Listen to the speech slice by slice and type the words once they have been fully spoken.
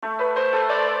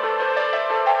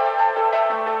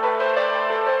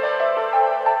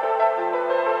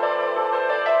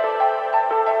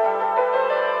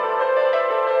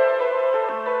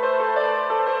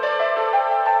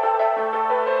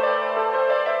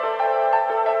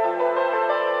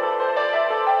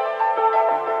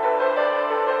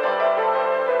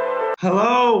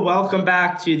Hello, welcome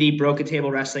back to the Broken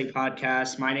Table Wrestling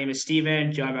Podcast. My name is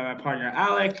Steven, joined by my partner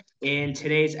Alec. In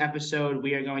today's episode,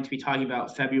 we are going to be talking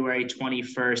about February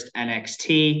 21st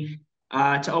NXT.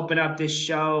 To open up this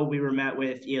show, we were met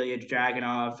with Ilya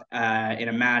Dragunov in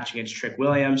a match against Trick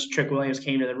Williams. Trick Williams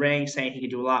came to the ring saying he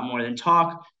could do a lot more than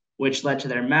talk, which led to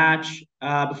their match.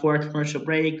 Before a commercial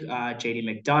break, JD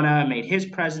McDonough made his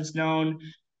presence known.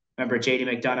 Remember, JD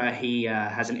McDonough, he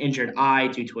has an injured eye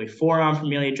due to a forearm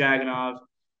from Ilya Dragunov.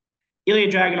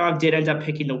 Ilya Dragunov did end up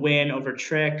picking the win over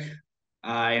Trick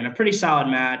in a pretty solid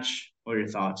match. What are your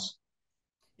thoughts?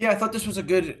 Yeah, I thought this was a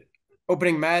good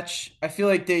opening match. I feel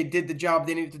like they did the job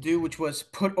they needed to do, which was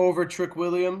put over Trick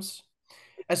Williams,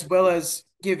 as well as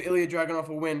give Ilya Dragunov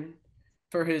a win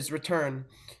for his return.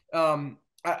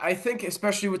 I think,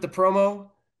 especially with the promo,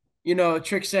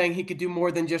 Trick saying he could do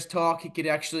more than just talk, he could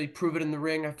actually prove it in the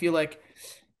ring. I feel like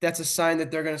that's a sign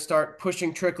that they're going to start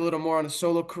pushing Trick a little more on a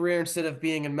solo career instead of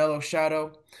being in mellow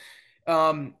shadow.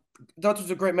 Um, that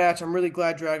was a great match. I'm really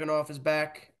glad Dragunov is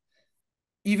back.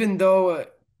 Even though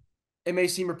it may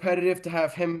seem repetitive to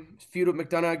have him feud with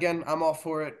McDonough again. I'm all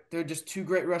for it. They're just two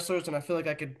great wrestlers, and I feel like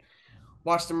I could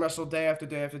watch them wrestle day after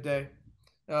day after day.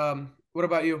 What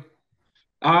about you?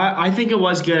 I think it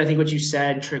was good. I think what you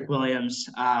said, Trick Williams,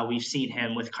 we've seen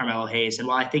him with Carmelo Hayes. And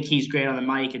while I think he's great on the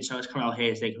mic and so is Carmelo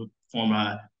Hayes, they could form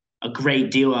a great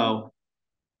duo.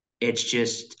 It's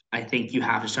just, I think you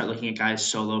have to start looking at guys'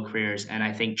 solo careers. And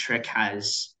I think Trick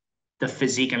has the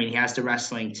physique. I mean, he has the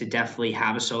wrestling to definitely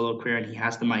have a solo career and he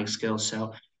has the mic skills.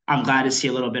 So I'm glad to see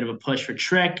a little bit of a push for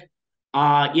Trick.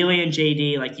 Ely and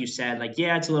JD, like you said, like,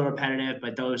 yeah, it's a little repetitive,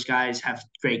 but those guys have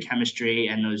great chemistry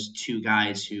and those two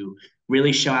guys who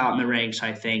really show out in the ring. So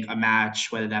I think a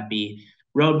match, whether that be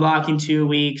Roadblock in 2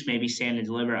 weeks, maybe Stand and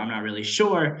Deliver, I'm not really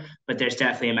sure, but there's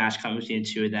definitely a match coming between the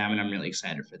two of them, and I'm really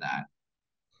excited for that.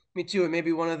 Me too. And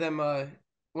maybe one of them,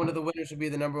 one of the winners would be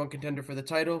the number one contender for the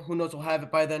title. Who knows? We'll have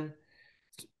it by then.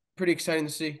 Pretty exciting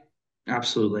to see.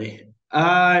 Absolutely.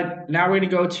 Now we're going to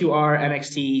go to our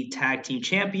NXT Tag Team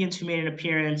Champions who made an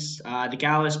appearance. The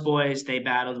Gallus Boys, they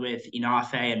battled with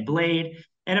Inafe and Blade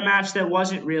in a match that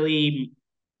wasn't really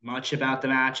much about the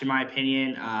match, in my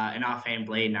opinion. Inafe and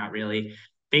Blade, not really.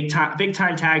 Big time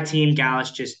tag team. Gallus,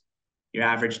 just your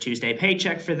average Tuesday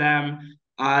paycheck for them.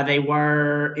 They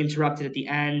were interrupted at the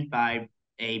end by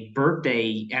a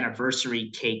birthday anniversary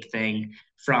cake thing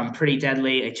from Pretty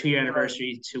Deadly, a 2 year Right.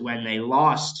 anniversary to when they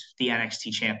lost the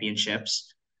NXT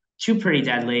championships to Pretty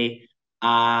Deadly.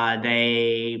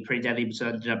 They Pretty Deadly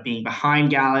ended up being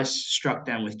behind Gallus, struck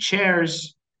them with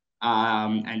chairs,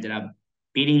 ended up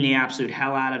beating the absolute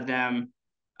hell out of them.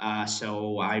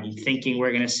 So I'm thinking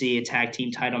we're going to see a tag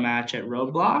team title match at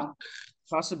Roadblock.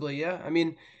 Possibly, yeah. I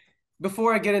mean,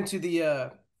 before I get into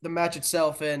the match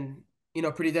itself and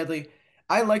Pretty Deadly,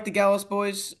 I like the Gallus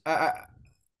Boys.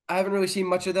 I haven't really seen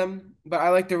much of them, but I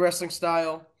like their wrestling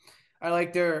style. I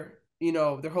like their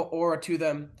whole aura to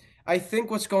them. I think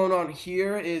what's going on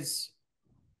here is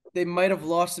they might have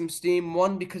lost some steam.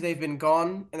 One, because they've been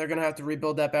gone and they're gonna have to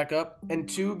rebuild that back up, and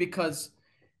two, because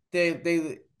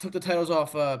they took the titles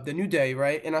off the New Day,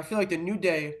 right? And I feel like the New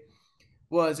Day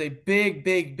was a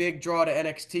big draw to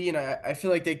NXT, and I feel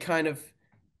like they kind of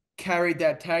carried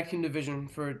that tag team division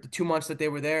for the 2 months that they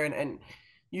were there, and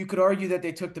you could argue that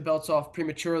they took the belts off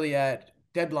prematurely at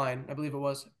Deadline, I believe it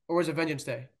was, or was it Vengeance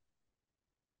Day?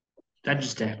 That's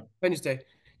just it. Vengeance Day.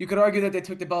 You could argue that they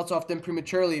took the belts off them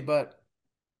prematurely, but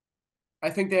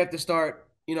I think they have to start,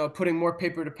 putting more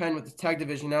paper to pen with the tag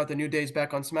division now that the New Day's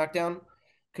back on SmackDown,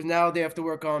 because now they have to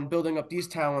work on building up these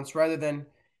talents rather than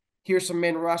here's some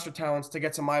main roster talents to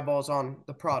get some eyeballs on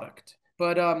the product.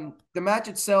 But the match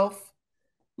itself,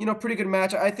 pretty good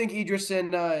match. I think Idris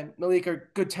and Malik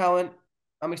are good talent.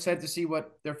 I'm excited to see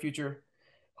what their future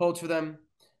holds for them.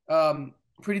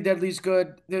 Pretty Deadly's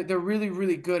good. They're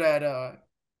really good at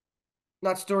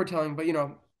not storytelling, but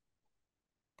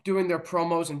doing their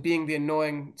promos and being the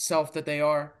annoying self that they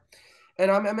are.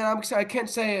 And I'm excited. I can't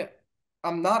say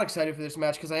I'm not excited for this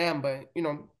match because I am, but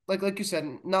like you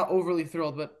said, not overly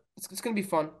thrilled, but it's gonna be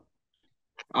fun.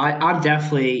 I'm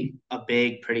definitely a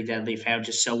big Pretty Deadly fan.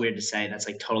 Just so weird to say. That's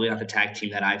like totally not the tag team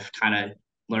that I've kind of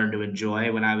learned to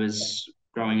enjoy when I was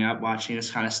growing up watching this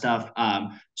kind of stuff.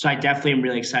 So I definitely am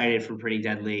really excited for Pretty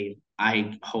Deadly.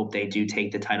 I hope they do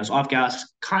take the titles off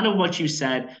Gallus. Kind of what you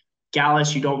said,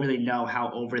 Gallus, you don't really know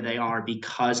how over they are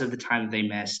because of the time that they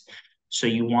missed. So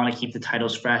you want to keep the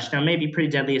titles fresh. Now, maybe Pretty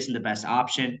Deadly isn't the best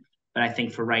option, but I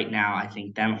think for right now, I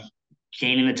think them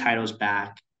gaining the titles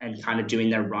back and kind of doing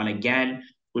their run again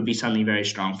would be something very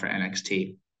strong for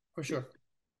NXT. For sure.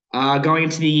 Going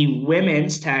into the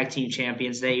women's tag team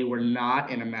champions, they were not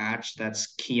in a match.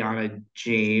 That's Kiana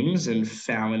James and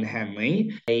Fallon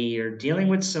Henley. They are dealing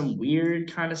with some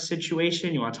weird kind of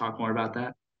situation. You want to talk more about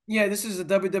that? Yeah, this is the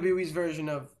WWE's version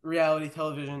of reality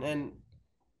television, and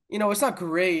it's not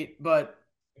great, but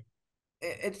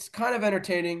it's kind of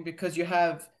entertaining because you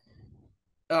have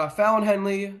Fallon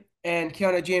Henley and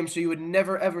Kiana James, who you would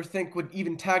never ever think would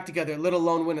even tag together, let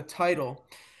alone win a title.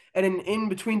 And in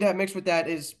between that, mixed with that,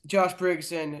 is Josh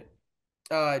Briggs and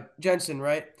Jensen,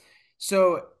 right?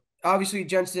 So obviously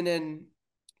Jensen and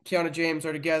Kiana James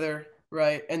are together,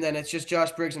 right? And then it's just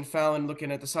Josh Briggs and Fallon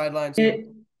looking at the sidelines.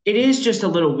 And It is just a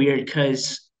little weird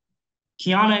because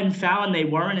Kiana and Fallon, they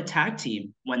weren't a tag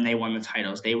team when they won the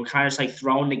titles. They were kind of just like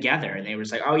thrown together and they were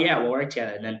just like, oh yeah, we'll work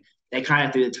together. And then they kind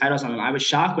of threw the titles on them. I was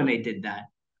shocked when they did that.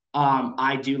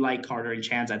 I do like Carter and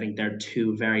Chance. I think they're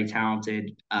two very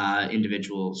talented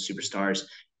individual superstars.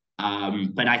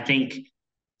 But I think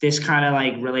this kind of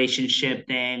like relationship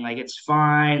thing, like it's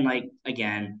fine. Like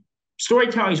again,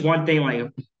 storytelling is one thing.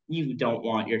 Like you don't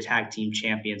want your tag team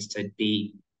champions to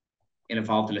be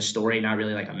involved in a story, not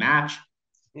really like a match.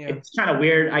 yeah, It's kind of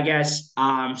weird, I guess.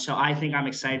 So I think I'm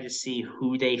excited to see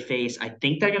who they face. I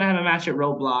think they're gonna have a match at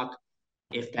Roadblock,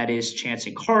 if that is Chance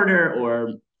and Carter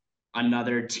or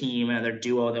another team, another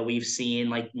duo that we've seen,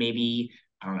 like maybe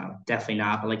I don't know, definitely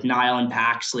not, but like Niall and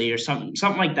Paxley or something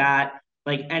like that.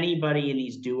 Like anybody in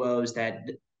these duos that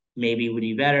maybe would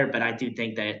be better, but I do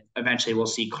think that eventually we'll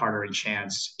see Carter and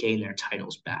Chance gain their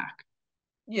titles back.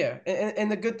 yeah.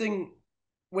 And the good thing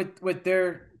with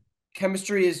their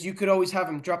chemistry is you could always have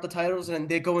them drop the titles and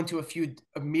they go into a feud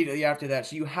immediately after that.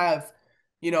 So you have,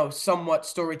 somewhat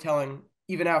storytelling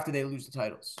even after they lose the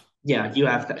titles. Yeah, you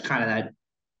have that kind of that.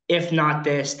 If not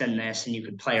this, then this, and you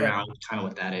could play Yeah. around with kind of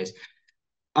what that is.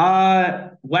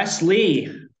 Wes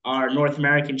Lee, our North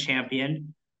American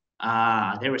champion.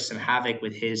 There was some havoc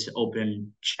with his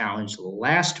open challenge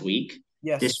last week.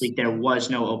 This Yes. week there was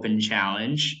no open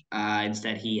challenge.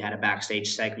 Instead, he had a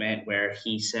backstage segment where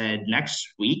he said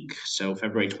next week, so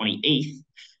February 28th,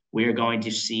 we're going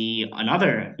to see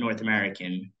another North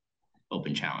American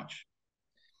open challenge.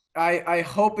 I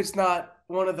hope it's not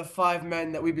one of the five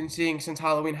men that we've been seeing since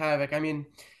Halloween Havoc. I mean,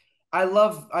 I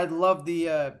love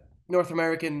the North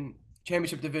American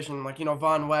Championship division, like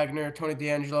Von Wagner, Tony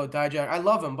D'Angelo, Dijak. I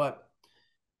love them, but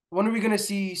when are we going to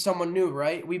see someone new,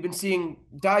 right? We've been seeing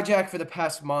Dijak for the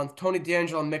past month, Tony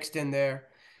D'Angelo mixed in there.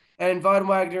 And Von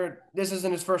Wagner, this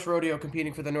isn't his first rodeo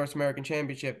competing for the North American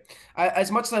Championship.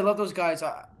 As much as I love those guys,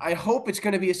 I hope it's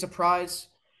going to be a surprise.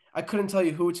 I couldn't tell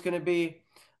you who it's going to be,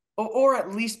 or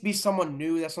at least be someone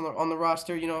new that's on the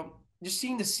roster. Just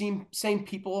seeing the same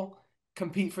people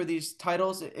compete for these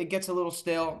titles, it gets a little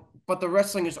stale. But the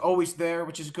wrestling is always there,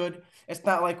 which is good. It's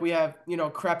not like we have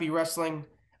crappy wrestling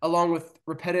along with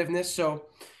repetitiveness. So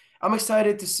I'm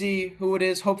excited to see who it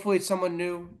is. Hopefully, it's someone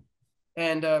new.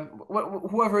 And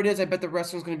whoever it is, I bet the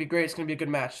wrestling's going to be great. It's going to be a good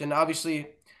match. And obviously,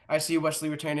 I see Wesley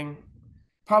retaining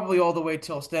probably all the way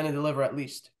till Stand and Deliver at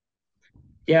least.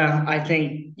 Yeah, I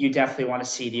think you definitely want to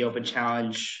see the open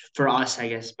challenge for us, I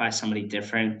guess, by somebody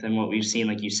different than what we've seen,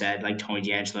 like you said, like Tony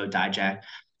D'Angelo, Dijak,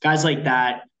 guys like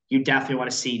that. You definitely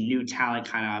want to see new talent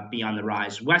kind of be on the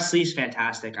rise. Wesley's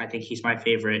fantastic. I think he's my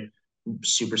favorite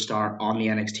superstar on the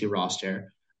NXT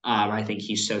roster. I think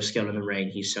he's so skilled in the ring.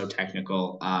 He's so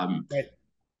technical. Right.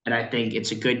 And I think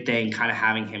it's a good thing kind of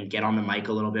having him get on the mic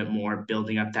a little bit more,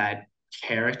 building up that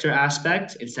character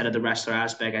aspect instead of the wrestler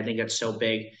aspect. I think that's so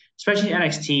big, especially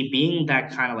NXT being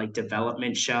that kind of like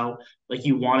development show. Like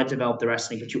you want to develop the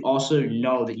wrestling, but you also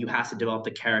know that you have to develop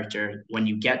the character when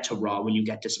you get to Raw, when you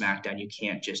get to SmackDown. You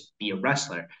can't just be a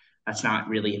wrestler. That's not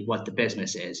really what the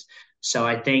business is. So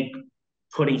I think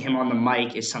putting him on the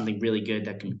mic is something really good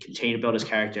that can continue to build his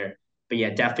character. But yeah,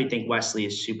 definitely think Wesley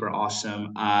is super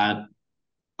awesome.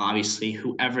 Obviously,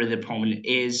 whoever the opponent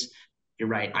is, you're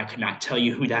right. I could not tell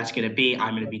you who that's going to be.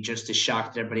 I'm going to be just as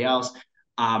shocked as everybody else.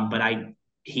 But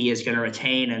he is going to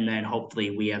retain, and then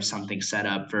hopefully we have something set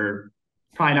up for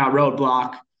probably not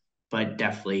roadblock, but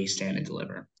definitely stand and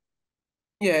deliver.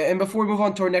 Yeah, and before we move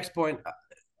on to our next point,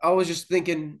 I was just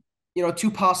thinking,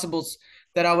 two possibles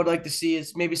that I would like to see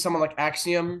is maybe someone like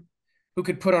Axiom, who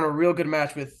could put on a real good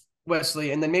match with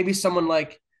Wesley, and then maybe someone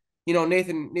like,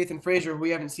 Nathan Frazier, who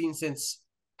we haven't seen since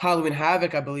Halloween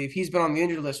Havoc, I believe. He's been on the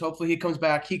injured list. Hopefully he comes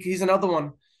back. He's another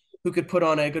one who could put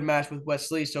on a good match with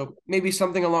Wesley. So maybe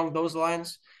something along those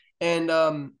lines.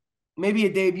 And maybe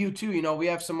a debut too. We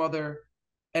have some other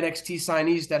NXT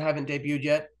signees that haven't debuted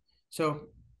yet. So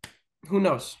who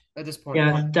knows at this point?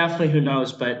 Yeah, definitely. Who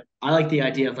knows? But I like the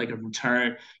idea of like a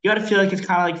return. You got to feel like it's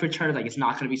kind of like return, like it's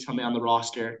not going to be somebody on the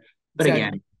roster. But Exactly.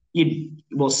 again,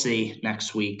 we'll see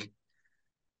next week.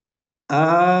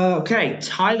 Okay.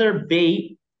 Tyler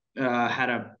Bate had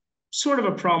a sort of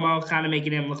a promo, kind of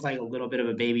making him look like a little bit of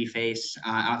a baby face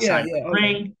Yeah, outside of yeah, the oh yeah.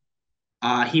 ring.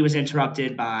 He was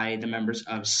interrupted by the members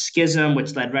of Schism,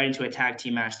 which led right into a tag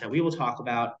team match that we will talk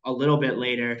about a little bit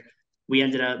later. We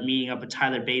ended up meeting up with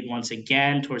Tyler Bate once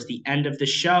again towards the end of the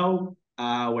show,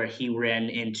 where he ran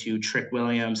into Trick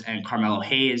Williams and Carmelo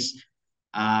Hayes.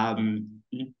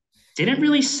 Didn't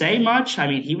really say much. I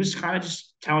mean, he was kind of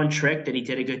just telling Trick that he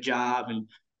did a good job and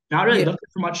not really Yeah. looking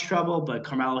for much trouble, but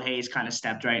Carmelo Hayes kind of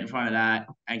stepped right in front of that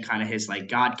and kind of his like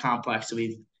God complex that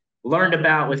we've learned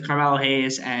about with Carmelo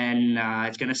Hayes, and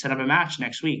it's going to set up a match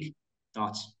next week.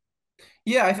 Thoughts?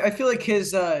 Yeah, I feel like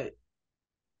his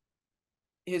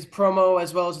promo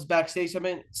as well as his backstage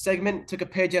segment took a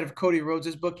page out of Cody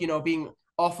Rhodes' book, being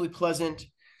awfully pleasant,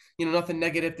 nothing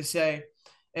negative to say,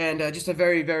 and just a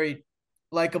very, very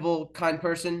likable, kind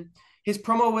person. His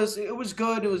promo was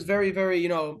good. It was very, very,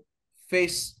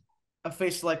 face a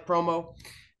face like promo.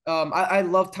 I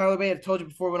love Tyler Bate. I told you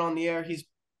before we went on the air. He's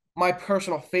my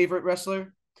personal favorite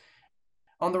wrestler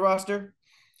on the roster.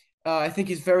 I think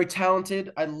he's very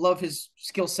talented. I love his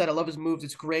skill set. I love his moves.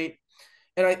 It's great.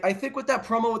 And I think with that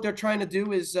promo, what they're trying to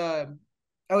do is, at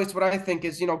least what I think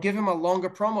is, give him a longer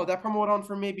promo. That promo went on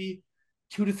for maybe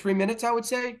 2 to 3 minutes, I would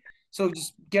say. So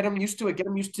just get him used to it. Get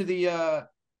him used to the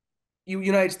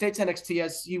United States NXT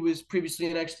as he was previously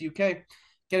in NXT UK.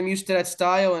 Get him used to that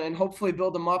style and hopefully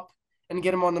build him up and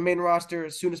get him on the main roster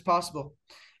as soon as possible.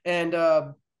 And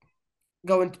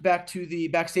going back to the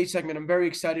backstage segment, I'm very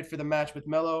excited for the match with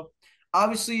Melo.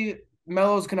 Obviously,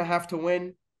 Melo's going to have to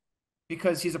win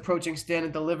because he's approaching Stand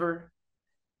and Deliver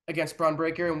against Bron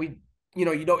Breaker, and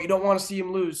you don't want to see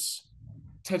him lose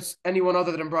to anyone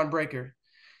other than Bron Breaker.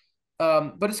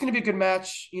 But it's going to be a good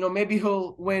match. Maybe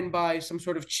he'll win by some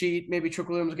sort of cheat. Maybe Trick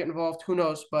Williams will get involved. Who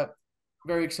knows? But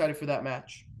very excited for that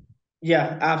match.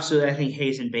 Yeah, absolutely. I think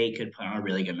Hayes and Bate could put on a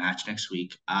really good match next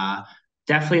week.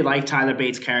 Definitely like Tyler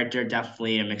Bates' character.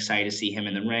 Definitely am excited to see him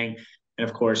in the ring. And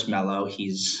of course, Mello.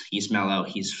 He's Mello.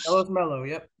 He's Hello, Mello.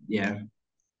 Yep. yeah.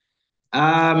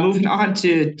 Moving on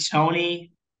to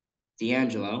Tony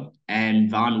D'Angelo and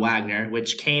Von Wagner,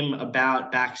 which came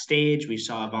about backstage. We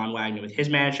saw Von Wagner with his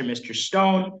manager, Mr.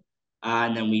 Stone,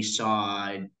 and then we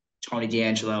saw Tony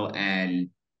D'Angelo and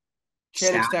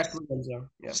Channing Stack Stacks, Lorenzo.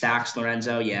 Yeah. Stacks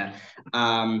Lorenzo, yeah.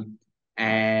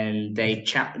 And they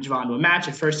challenged Von to a match.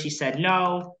 At first, he said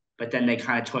no, but then they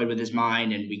kind of toyed with his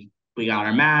mind, and we got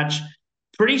our match.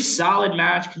 Pretty solid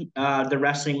match. The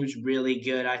wrestling was really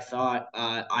good. I thought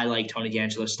I like Tony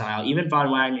D'Angelo's style. Even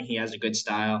Von Wagner, he has a good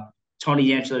style. Tony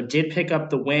D'Angelo did pick up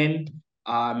the win.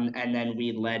 And then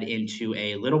we led into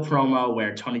a little promo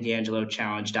where Tony D'Angelo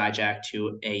challenged Dijak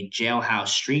to a jailhouse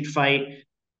street fight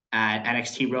at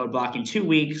NXT Roadblock in 2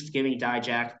 weeks, giving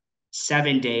Dijak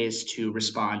 7 days to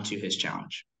respond to his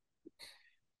challenge.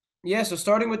 Yeah. So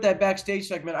starting with that backstage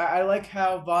segment, I like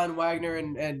how Von Wagner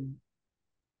and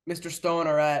Mr. Stone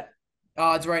are at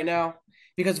odds right now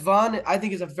because Von, I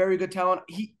think, is a very good talent.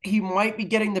 He might be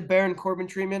getting the Baron Corbin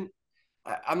treatment.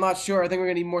 I'm not sure. I think we're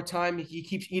gonna need more time. He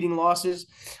keeps eating losses.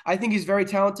 I think he's very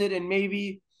talented, and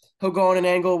maybe he'll go on an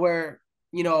angle where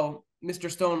Mr.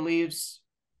 Stone leaves,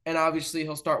 and obviously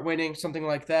he'll start winning, something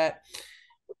like that.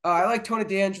 I like Tony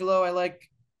D'Angelo. I like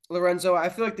Lorenzo. I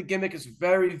feel like the gimmick is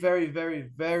very, very, very,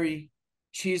 very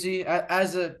cheesy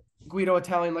as a Guido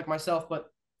Italian like myself, but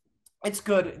it's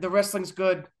good. The wrestling's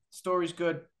good. Story's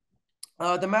good.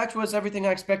 The match was everything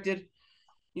I expected.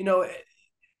 You know,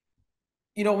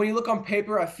 when you look on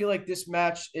paper, I feel like this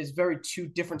match is very two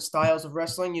different styles of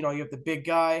wrestling. You have the big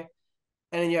guy,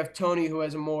 and then you have Tony, who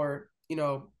has a more,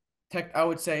 I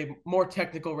would say more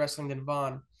technical wrestling than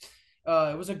Von.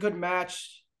 It was a good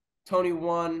match. Tony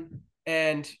won,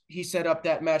 and he set up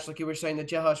that match, like you were saying, the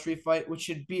Jailhouse Street Fight, which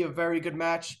should be a very good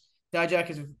match. Dijak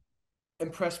has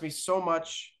impressed me so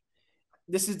much.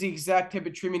 This is the exact type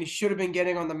of treatment he should have been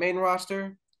getting on the main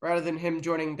roster rather than him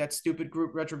joining that stupid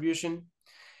group Retribution.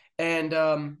 And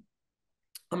I'm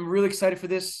really excited for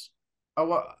this.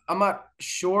 I'm not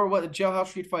sure what the Jailhouse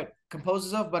Street Fight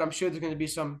composes of, but I'm sure there's going to be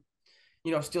some,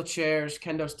 steel chairs,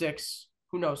 kendo sticks.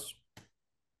 Who knows?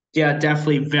 Yeah,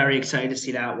 definitely very excited to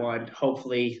see that one.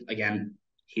 Hopefully, again,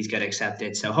 he's going to accept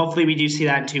it. So hopefully we do see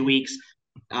that in 2 weeks.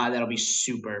 That'll be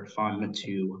super fun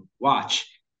to watch.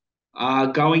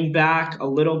 Going back a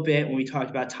little bit when we talked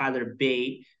about Tyler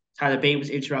Bate was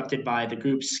interrupted by the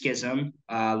group Schism,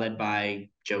 led by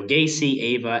Joe Gacy,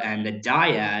 Ava, and the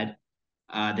Dyad.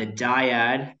 The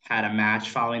Dyad had a match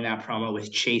following that promo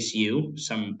with Chase U,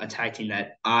 a tag team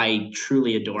that I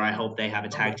truly adore. I hope they have a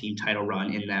tag team title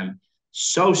run in them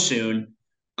so soon.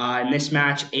 In this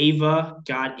match, Ava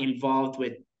got involved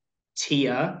with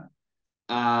Tia,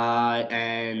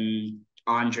 and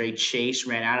Andre Chase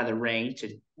ran out of the ring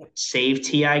to save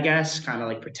Tia, I guess, kind of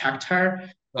like protect her,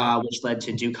 Right. which led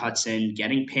to Duke Hudson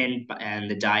getting pinned, and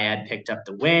the Dyad picked up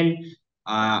the win.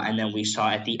 And then we saw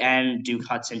at the end Duke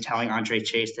Hudson telling Andre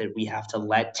Chase that we have to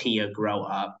let Tia grow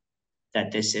up,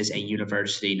 that this is a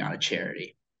university, not a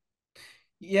charity.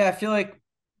 Yeah, I feel like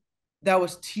that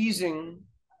was teasing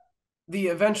the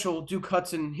eventual Duke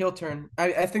Hudson heel turn.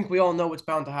 I think we all know what's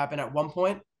bound to happen at one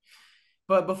point.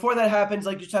 But before that happens,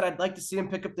 like you said, I'd like to see him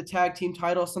pick up the tag team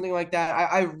title, something like that.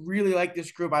 I really like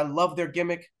this group. I love their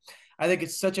gimmick. I think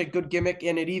it's such a good gimmick,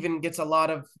 and it even gets a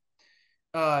lot of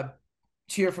uh,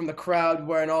 cheer from the crowd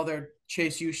wearing all their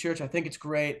Chase U shirts. I think it's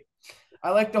great.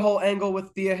 I like the whole angle with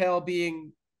Thea Hale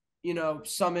being,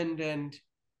 summoned and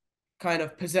kind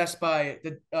of possessed by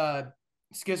the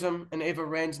Schism and Ava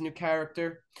Rain's new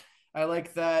character. I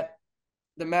like that.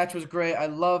 The match was great. I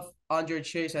love Andre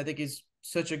Chase. I think he's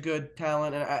such a good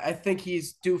talent, and I think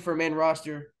he's due for main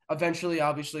roster eventually.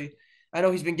 Obviously, I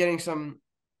know he's been getting some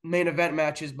main event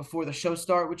matches before the show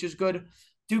start, which is good.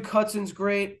 Duke Hudson's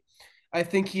great. I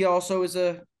think he also is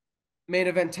a main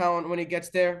event talent when he gets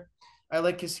there. I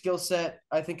like his skill set.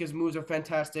 I think his moves are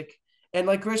fantastic. And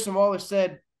like Grayson Waller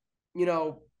said,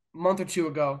 a month or two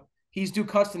ago, he's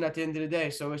Duke Hudson at the end of the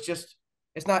day. So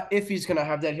it's not if he's gonna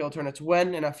have that heel turn, it's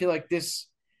when. And I feel like this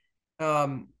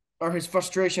or his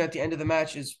frustration at the end of the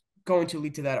match is going to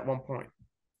lead to that at one point.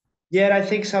 Yeah, and I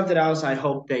think something else, I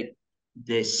hope that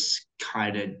this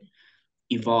kind of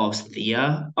evolves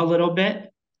Thea a little bit.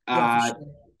 Yeah, for Uh,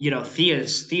 sure.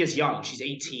 Thea's young. She's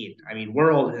 18. I mean,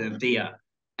 we're older than Thea.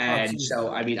 Oh, And geez.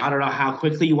 so, I mean, I don't know how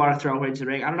quickly you want to throw her into the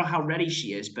ring. I don't know how ready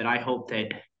she is, but I hope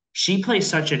that she plays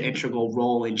such an integral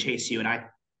role in Chase U.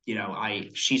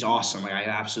 And she's awesome. Like, I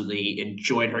absolutely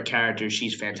enjoyed her character.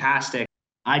 She's fantastic.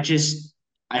 I just,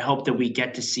 I hope that we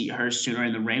get to see her sooner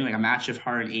in the ring. Like a match of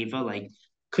her and Ava, like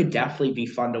could definitely be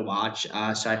fun to watch.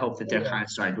 So I hope that Oh, they're yeah. kind of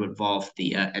starting to involve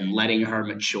Thea and letting her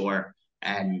mature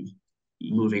and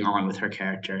moving on with her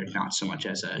character, not so much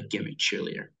as a gimmick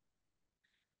cheerleader.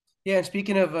 Yeah, and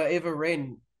speaking of Ava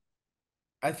Rain,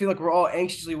 I feel like we're all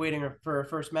anxiously waiting for her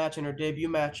first match and her debut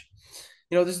match.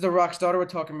 This is the rock starter we're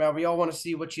talking about. We all want to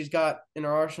see what she's got in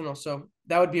her arsenal. So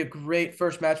that would be a great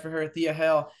first match for her. Thea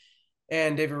Hale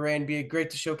and Ava Rain be great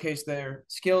to showcase their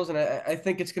skills. And I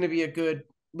think it's going to be a good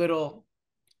little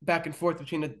back and forth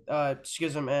between the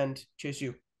Schism and Chase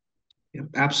U. Yeah,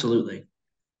 absolutely.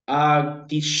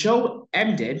 The show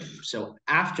ended. So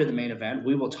after the main event,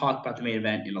 we will talk about the main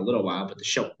event in a little while, but the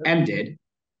show ended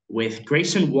with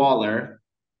Grayson Waller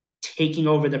taking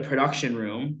over the production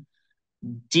room,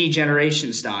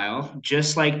 degeneration style,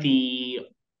 just like the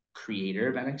creator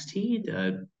of NXT,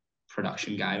 the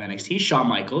production guy of NXT, Shawn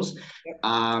Michaels.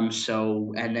 And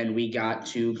then we got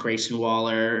to Grayson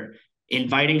Waller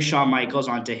inviting Shawn Michaels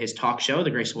onto his talk show, The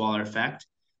Grayson Waller Effect,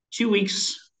 2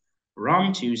 weeks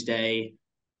from Tuesday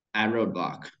at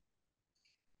Roadblock.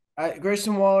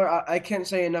 Grayson Waller, I can't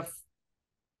say enough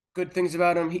good things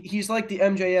about him. He's like the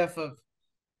MJF of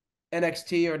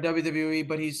NXT or WWE,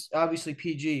 but he's obviously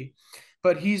PG.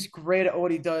 But he's great at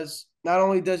what he does. Not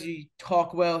only does he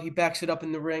talk well, he backs it up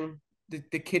in the ring.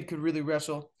 The kid could really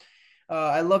wrestle.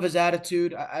 I love his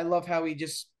attitude. I love how he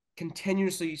just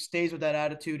continuously stays with that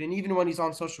attitude. And even when he's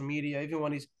on social media, even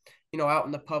when he's, out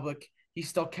in the public, he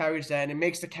still carries that and it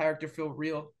makes the character feel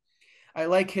real. I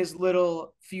like his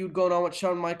little feud going on with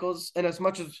Shawn Michaels. And as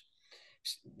much as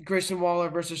Grayson Waller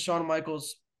versus Shawn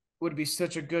Michaels would be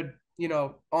such a good,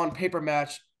 on paper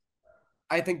match,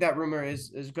 I think that rumor is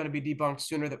going to be debunked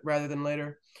sooner rather than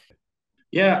later.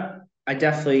 Yeah, I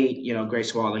definitely,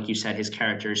 Grace Wall, like you said, his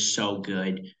character is so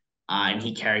good, and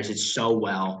he carries it so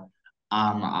well.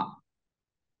 I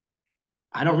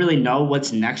don't really know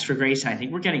what's next for Grayson. I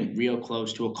think we're getting real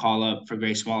close to a call up for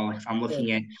Grace Wall. Like if I'm Yeah.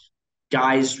 looking at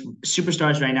guys,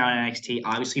 superstars right now in NXT,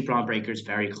 obviously Bron Breaker is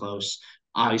very close.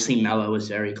 Obviously Mello is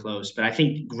very close, but I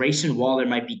think Grayson Waller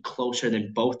might be closer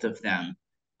than both of them,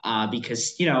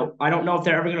 because I don't know if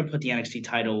they're ever going to put the NXT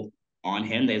title on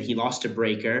him. He lost to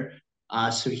Breaker,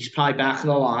 so he's probably back in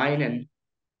the line, and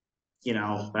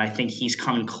but I think he's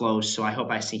coming close. So I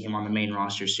hope I see him on the main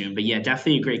roster soon. But yeah,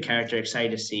 definitely a great character.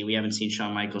 Excited to see. We haven't seen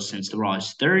Shawn Michaels since the Raw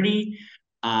is 30.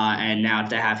 And now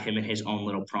to have him in his own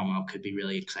little promo could be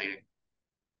really exciting.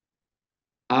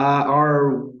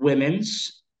 Our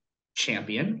women's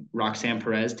champion, Roxanne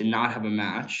Perez, did not have a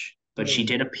match, but she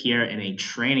did appear in a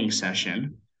training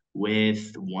session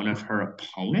with one of her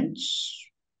opponents.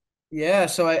 Yeah,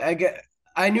 so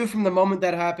I knew from the moment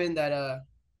that happened that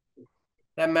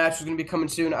that match was going to be coming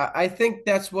soon. I think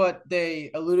that's what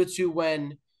they alluded to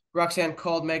when Roxanne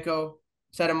called Mako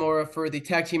Satomura for the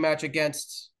tag team match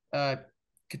against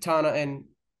Katana and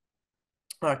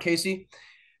Casey.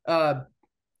 Uh,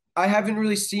 I haven't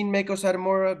really seen Mako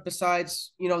Satomura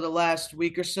besides, the last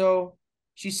week or so.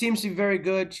 She seems to be very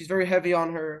good. She's very heavy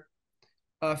on her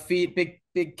feet,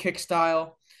 big kick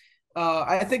style.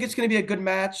 I think it's going to be a good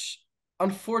match.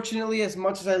 Unfortunately, as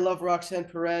much as I love Roxanne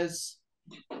Perez,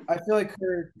 I feel like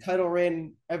her title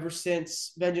reign ever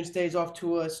since Vengeance Day is off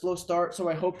to a slow start. So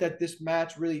I hope that this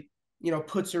match really,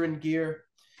 puts her in gear.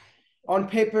 On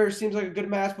paper, it seems like a good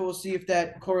match, but we'll see if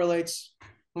that correlates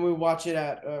when we watch it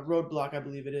at Roadblock, I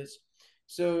believe it is.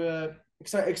 So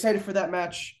excited for that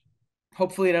match.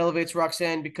 Hopefully, it elevates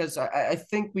Roxanne because I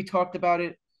think we talked about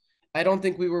it. I don't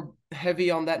think we were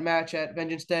heavy on that match at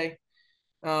Vengeance Day.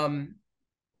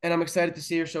 And I'm excited to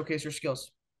see her showcase her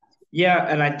skills. Yeah,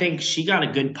 and I think she got a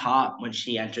good pop when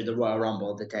she entered the Royal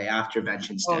Rumble the day after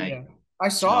Vengeance Oh Day. yeah, I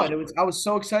saw So, it. I was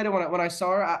so excited when I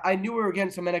saw her. I knew we were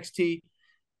getting some NXT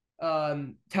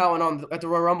talent on at the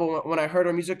Royal Rumble. When I heard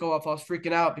her music go off, I was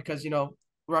freaking out because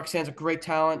Roxanne's a great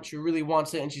talent. She really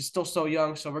wants it, and she's still so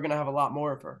young. So we're gonna have a lot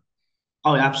more of her.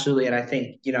 oh, absolutely. And I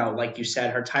think, like you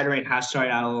said, her title reign has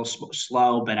started out a little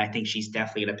slow, but I think she's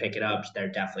definitely going to pick it up. They're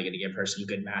definitely going to give her some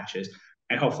good matches.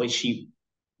 And hopefully she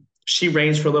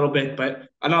reigns for a little bit, but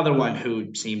another one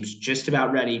who seems just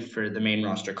about ready for the main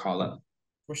roster call up.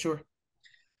 For sure.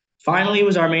 Finally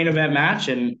was our main event match,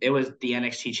 and it was the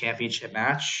NXT Championship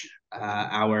match.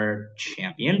 Our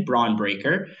champion, Bron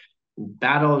Breaker,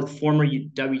 battled former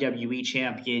WWE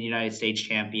champion, United States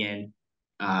champion,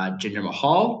 Jinder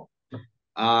Mahal.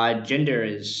 Jinder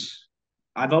is.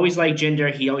 I've always liked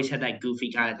Jinder. He always had that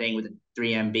goofy kind of thing with the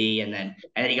 3MB, and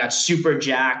then he got super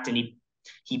jacked, and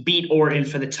he beat Orton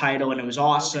for the title, and it was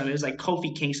awesome. It was like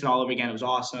Kofi Kingston all over again. It was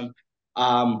awesome.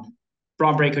 Um,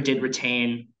 Braun Breaker did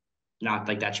retain. Not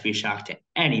like that should be a shock to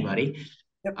anybody.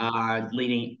 Yep.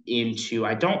 Leading into,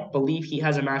 I don't believe he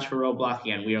has a match for Roadblock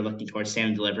again. We are looking towards Stand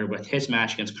and Deliver with his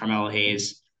match against Carmelo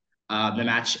Hayes. The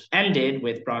match ended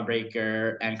with Bron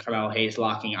Breakker and Carmelo Hayes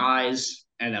locking eyes,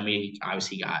 and then we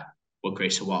obviously got what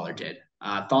Grayson Waller did.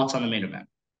 Thoughts on the main event?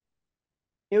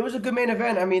 It was a good main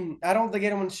event. I mean, I don't think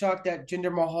anyone's shocked that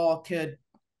Jinder Mahal could,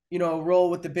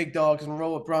 roll with the big dogs and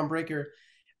roll with Braun Breaker.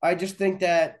 I just think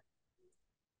that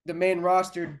the main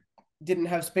roster didn't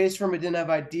have space for him. It didn't have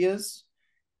ideas.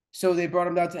 So they brought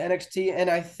him down to NXT. And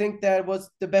I think that was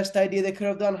the best idea they could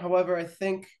have done. However, I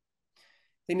think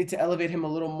they need to elevate him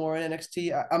a little more in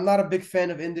NXT. I'm not a big fan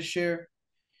of Indashare.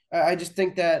 I just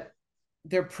think that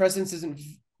their presence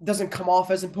doesn't come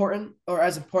off as important or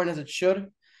as important as it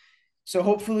should. So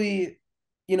hopefully,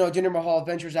 Jinder Mahal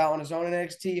ventures out on his own in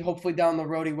NXT. Hopefully down the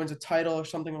road he wins a title or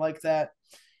something like that.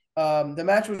 The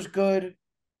match was good.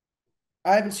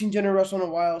 I haven't seen Jinder wrestle in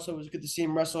a while, so it was good to see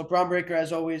him wrestle. Bron Breaker,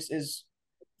 as always, is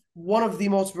one of the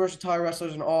most versatile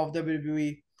wrestlers in all of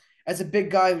WWE. As a big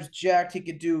guy who's jacked, he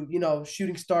could do,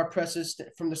 shooting star presses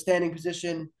from the standing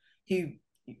position. He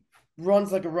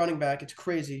runs like a running back. It's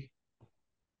crazy.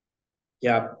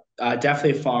 Yeah,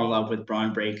 definitely fall in love with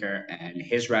Braun Breaker and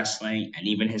his wrestling and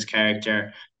even his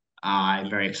character. I'm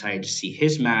very excited to see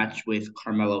his match with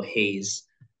Carmelo Hayes.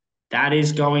 That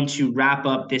is going to wrap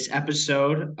up this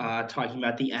episode talking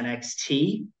about the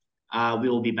NXT. We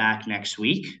will be back next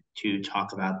week to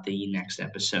talk about the next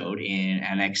episode in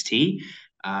NXT.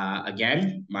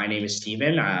 Again, my name is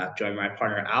Steven. Join my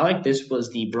partner, Alec. This was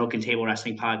the Broken Table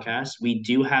Wrestling Podcast. We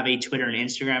do have a Twitter and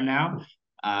Instagram now.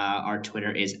 Our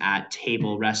Twitter is at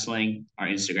Table Wrestling. Our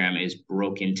Instagram is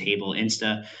Broken Table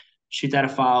Insta. Shoot that a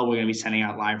follow. We're going to be sending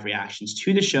out live reactions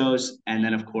to the shows and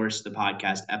then, of course, the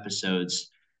podcast episodes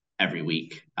every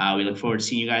week. We look forward to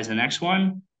seeing you guys in the next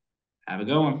one. Have a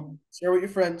good one. Share with your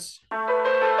friends.